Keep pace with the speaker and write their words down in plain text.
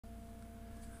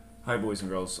Hi boys and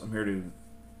girls, I'm here to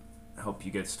help you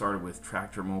get started with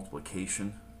Tractor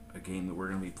Multiplication, a game that we're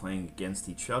going to be playing against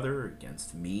each other,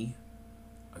 against me,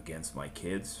 against my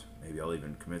kids. Maybe I'll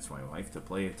even convince my wife to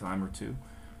play a time or two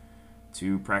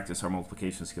to practice our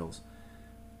multiplication skills.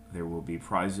 There will be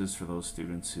prizes for those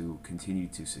students who continue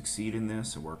to succeed in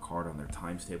this and work hard on their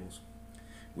times tables.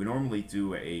 We normally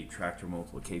do a Tractor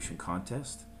Multiplication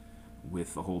contest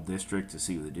with the whole district to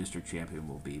see who the district champion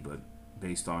will be, but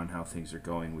based on how things are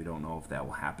going, we don't know if that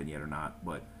will happen yet or not,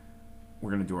 but we're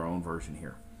going to do our own version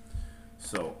here.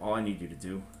 So all I need you to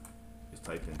do is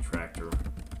type in Tractor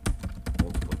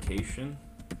Multiplication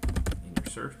in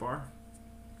your search bar.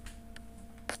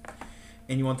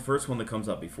 And you want the first one that comes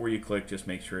up. Before you click, just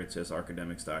make sure it says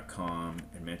archidemics.com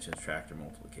and mentions Tractor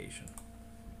Multiplication.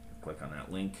 Click on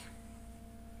that link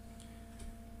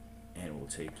and it will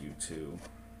take you to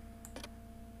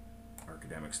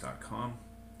archidemics.com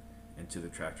and to the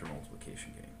Tractor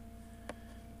Multiplication game.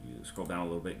 You scroll down a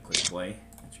little bit and click play.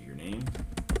 Enter your name.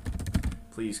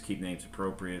 Please keep names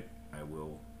appropriate. I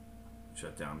will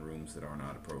shut down rooms that are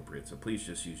not appropriate, so please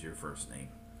just use your first name.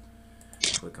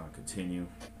 Click on continue.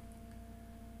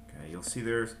 Okay, you'll see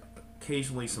there's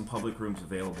occasionally some public rooms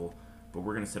available, but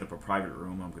we're going to set up a private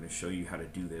room. I'm going to show you how to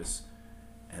do this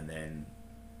and then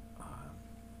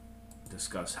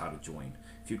discuss how to join.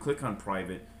 If you click on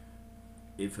private,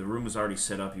 if the room is already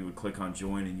set up, you would click on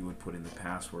join and you would put in the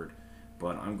password.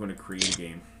 But I'm going to create a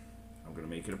game. I'm going to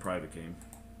make it a private game.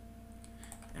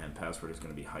 And password is going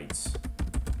to be Heights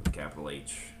with capital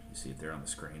H. You see it there on the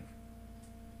screen.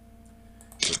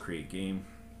 Click create game.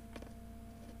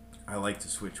 I like to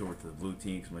switch over to the blue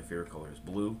team because my favorite color is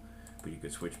blue. But you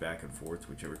could switch back and forth to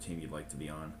whichever team you'd like to be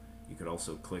on. You could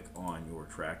also click on your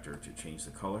tractor to change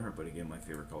the color. But again, my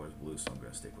favorite color is blue, so I'm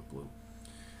going to stick with blue.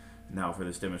 Now for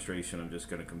this demonstration, I'm just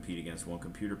going to compete against one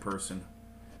computer person.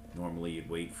 Normally you'd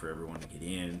wait for everyone to get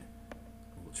in.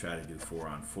 We'll try to do 4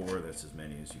 on 4. That's as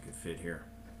many as you could fit here.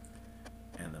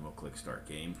 And then we'll click start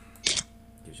game.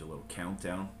 Gives you a little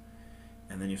countdown.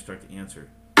 And then you start to answer.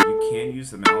 You can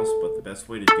use the mouse, but the best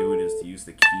way to do it is to use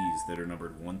the keys that are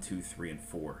numbered 1, 2, 3, and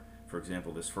 4. For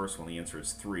example, this first one, the answer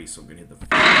is 3, so I'm going to hit the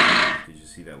 4. Did you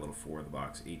see that little 4 in the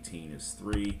box? 18 is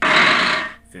 3.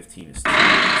 15 is 2,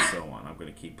 and so on. I'm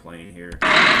going to keep playing here.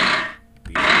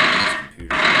 Beat this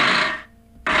computer.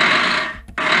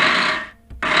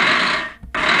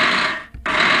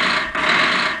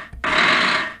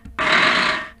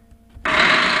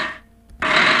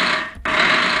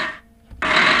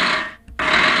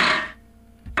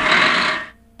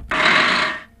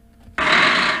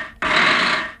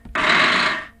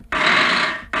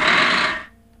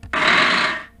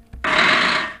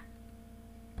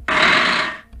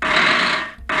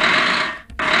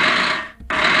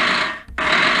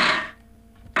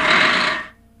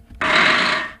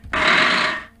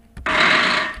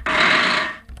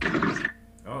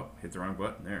 Oh, hit the wrong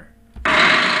button there.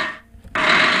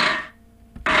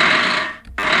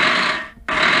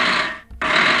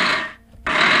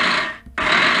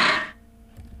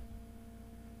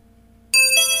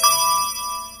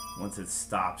 Once it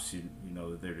stops, you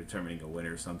know that they're determining a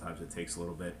winner. Sometimes it takes a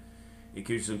little bit. It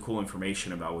gives you some cool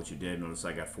information about what you did. Notice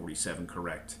I got 47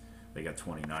 correct. They got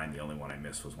 29. The only one I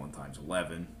missed was 1 times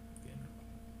 11. Again,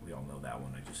 we all know that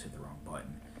one. I just hit the wrong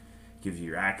button. Gives you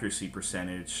your accuracy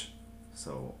percentage.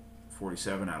 So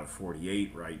 47 out of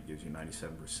 48, right, gives you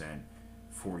 97%,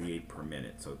 48 per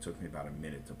minute. So it took me about a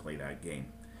minute to play that game.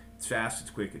 It's fast, it's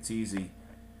quick, it's easy.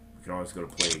 We can always go to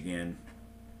play again,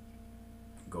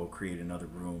 go create another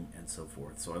room, and so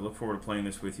forth. So I look forward to playing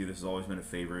this with you. This has always been a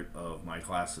favorite of my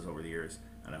classes over the years,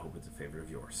 and I hope it's a favorite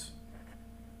of yours.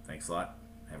 Thanks a lot.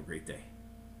 Have a great day.